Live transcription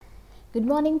Good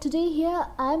morning. Today here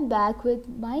I'm back with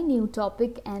my new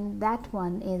topic, and that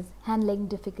one is handling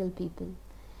difficult people.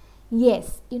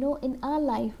 Yes, in our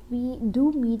life we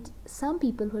do meet some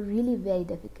people who are really very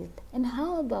difficult. And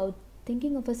how about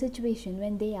thinking of a situation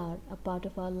when they are a part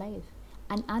of our life,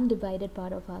 an undivided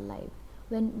part of our life,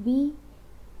 when we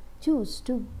choose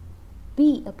to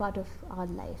be a part of our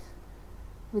life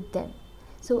with them.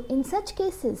 So in such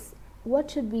cases,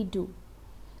 what should we do?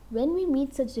 When we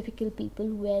meet such difficult people,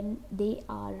 when they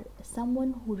are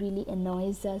someone who really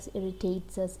annoys us,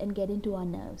 irritates us, and get into our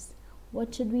nerves,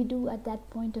 what should we do at that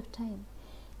point of time?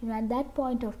 At that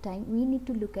point of time, we need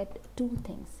to look at two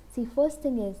things. See, first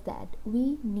thing is that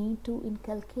we need to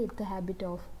inculcate the habit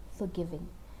of forgiving,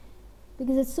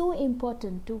 because it's so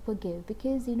important to forgive.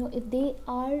 Because if they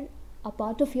are a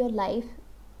part of your life,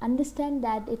 understand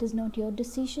that it is not your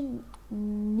decision,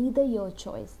 neither your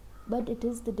choice, but it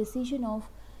is the decision of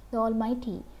the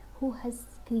Almighty, who has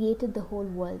created the whole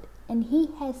world, and He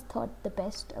has thought the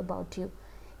best about you.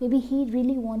 Maybe He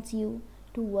really wants you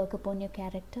to work upon your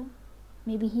character.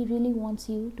 Maybe He really wants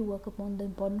you to work upon the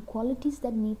important qualities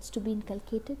that needs to be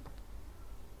inculcated.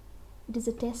 It is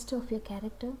a test of your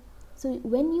character. So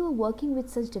when you are working with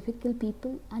such difficult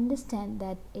people, understand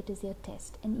that it is your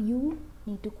test, and you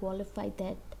need to qualify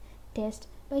that test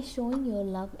by showing your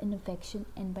love and affection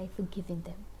and by forgiving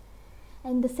them.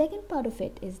 And the second part of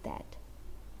it is that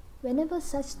whenever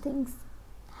such things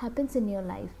happens in your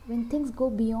life, when things go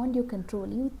beyond your control,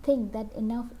 you think that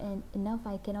enough and enough,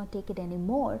 I cannot take it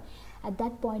anymore. At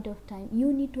that point of time,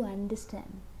 you need to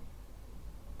understand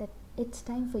that it's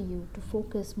time for you to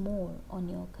focus more on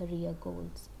your career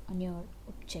goals, on your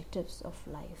objectives of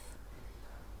life.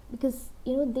 Because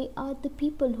they are the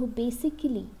people who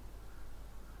basically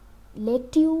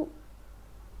let you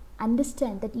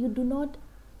understand that they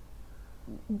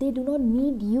do not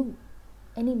need you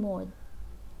anymore.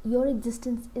 Your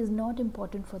existence is not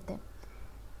important for them,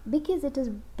 because it is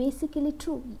basically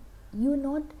true. You're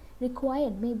not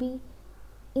required maybe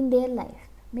in their life,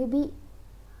 maybe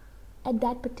at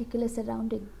that particular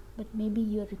surrounding, but maybe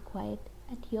you're required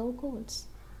at your goals,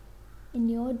 in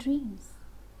your dreams,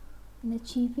 in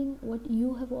achieving what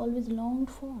you have always longed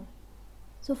for.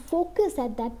 So focus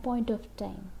at that point of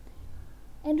time.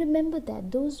 And remember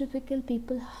that those difficult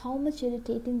people, how much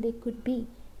irritating they could be,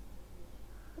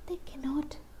 but they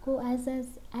cannot go as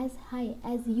high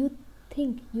as you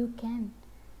think you can.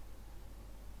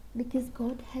 Because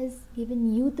God has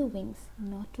given you the wings,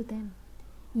 not to them.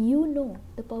 You know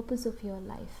the purpose of your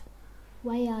life.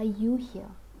 Why are you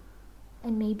here?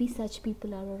 And maybe such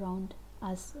people are around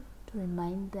us to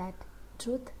remind that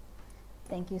truth.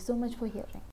 Thank you so much for hearing.